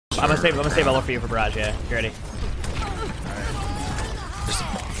gonna save Elo for you for barrage. Yeah, you ready?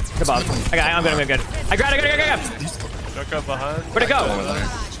 Come on. I'm good. I got it. Duck up behind. Where'd it go?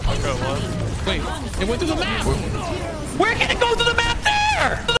 Duck up one. Wait, it went through the map. Where can it go through the map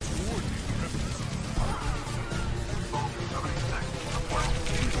there?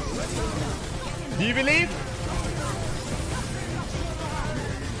 Do you believe?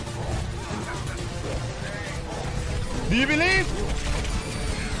 Do you believe?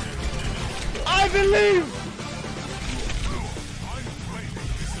 I believe!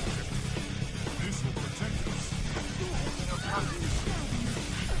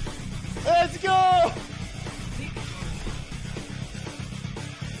 Let's go!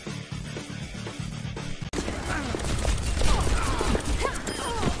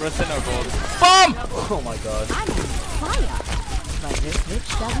 Rest in no gold. Bomb! Oh my god. I'm on fire. But this bitch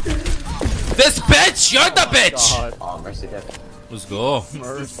doesn't. This bitch! You're the bitch! God. Oh, mercy death. Let's go.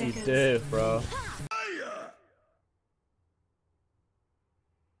 Mercy death, bro.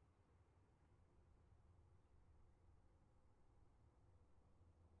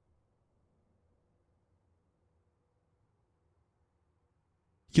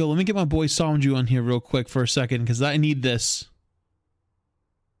 Yo, let me get my boy Samju on here real quick for a second, because I need this.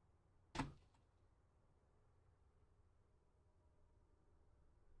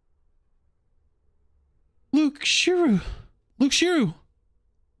 Luke Shiru.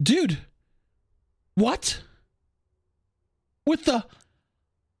 Dude. What? With the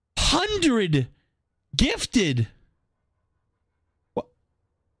 100 gifted. What?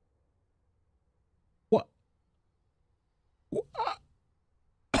 What?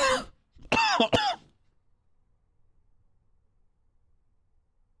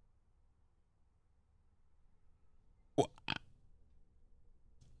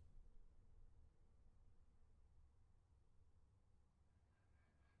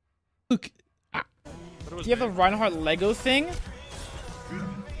 Look. Do you have the Reinhardt Lego thing?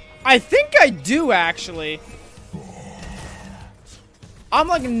 I think I do, actually. I'm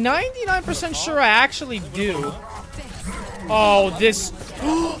like 99% sure I actually do. Oh, this.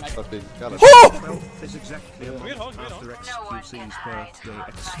 Oh!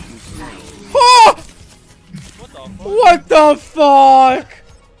 Oh! What the fuck?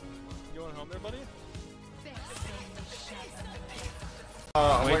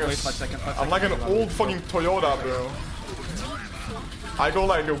 I'm like an old fucking Toyota, bro. I go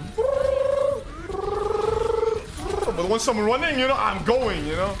like a but when someone running, you know, I'm going,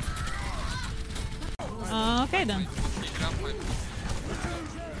 you know. Okay then.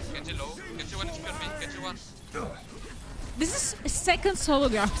 This is second solo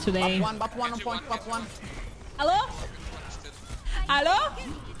graph today. Bop one on point, bop one. Hello? Hello?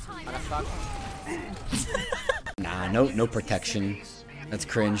 Nah, no protection. That's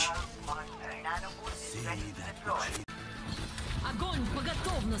cringe.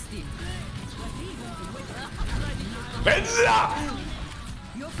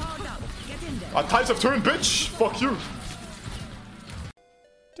 Our tides have turned, bitch. Fuck you.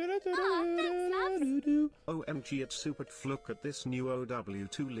 OMG, it's super fluke at this new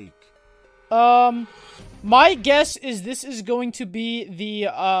OW2 leak. My guess is this is going to be the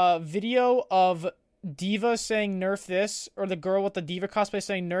video of Diva saying nerf this, or the girl with the Diva cosplay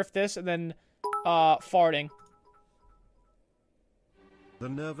saying nerf this, and then farting. The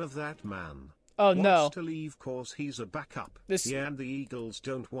nerve of that man. Oh no. Wants to leave cause he's a backup. This, yeah, and the Eagles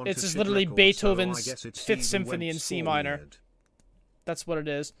don't want this to is shit literally record, Beethoven's so I guess it's Fifth even Symphony went in C so minor. weird. That's what it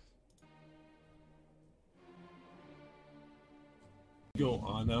is. Yo,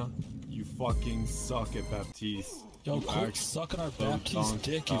 Anna, you fucking suck at Baptiste. Yo, quit sucking our Baptiste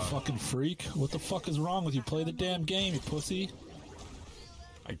dick, you fucking freak. What the fuck is wrong with you? Play the damn game, you pussy.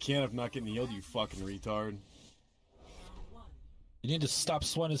 I can't if not getting healed, you fucking retard. You need to stop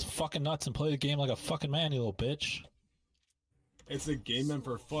sweating his fucking nuts and play the game like a fucking man, you little bitch. It's a game meant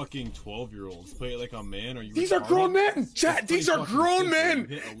for fucking 12-year-olds. Play it like a man, or you. These are grown men, chat. These are grown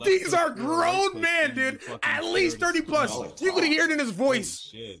men. These are grown men, dude. At least 30 plus. You could hear it in his voice.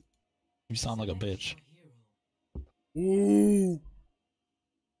 Shit. You sound like a bitch. Ooh.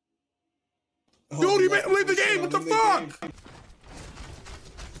 Dude, he made him leave the game. What the fuck?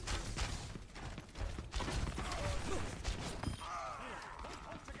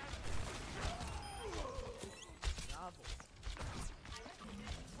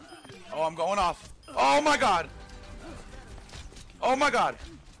 Oh, I'm going off. Oh my god. Oh my god.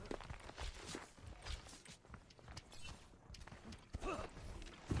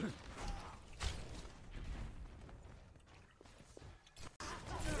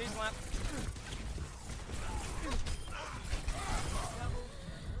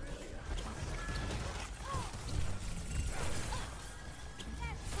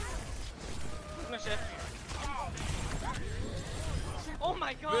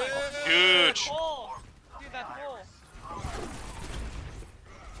 my god! Huge. Dude, that hole!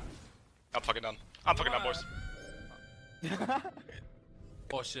 I'm fucking done. I'm fucking done, boys.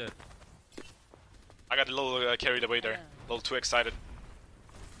 Oh shit. I got a little carried away there. A little too excited.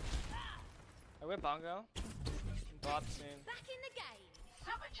 I whip bongo. Bot soon. Back in the game.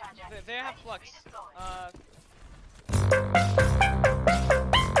 They have flux.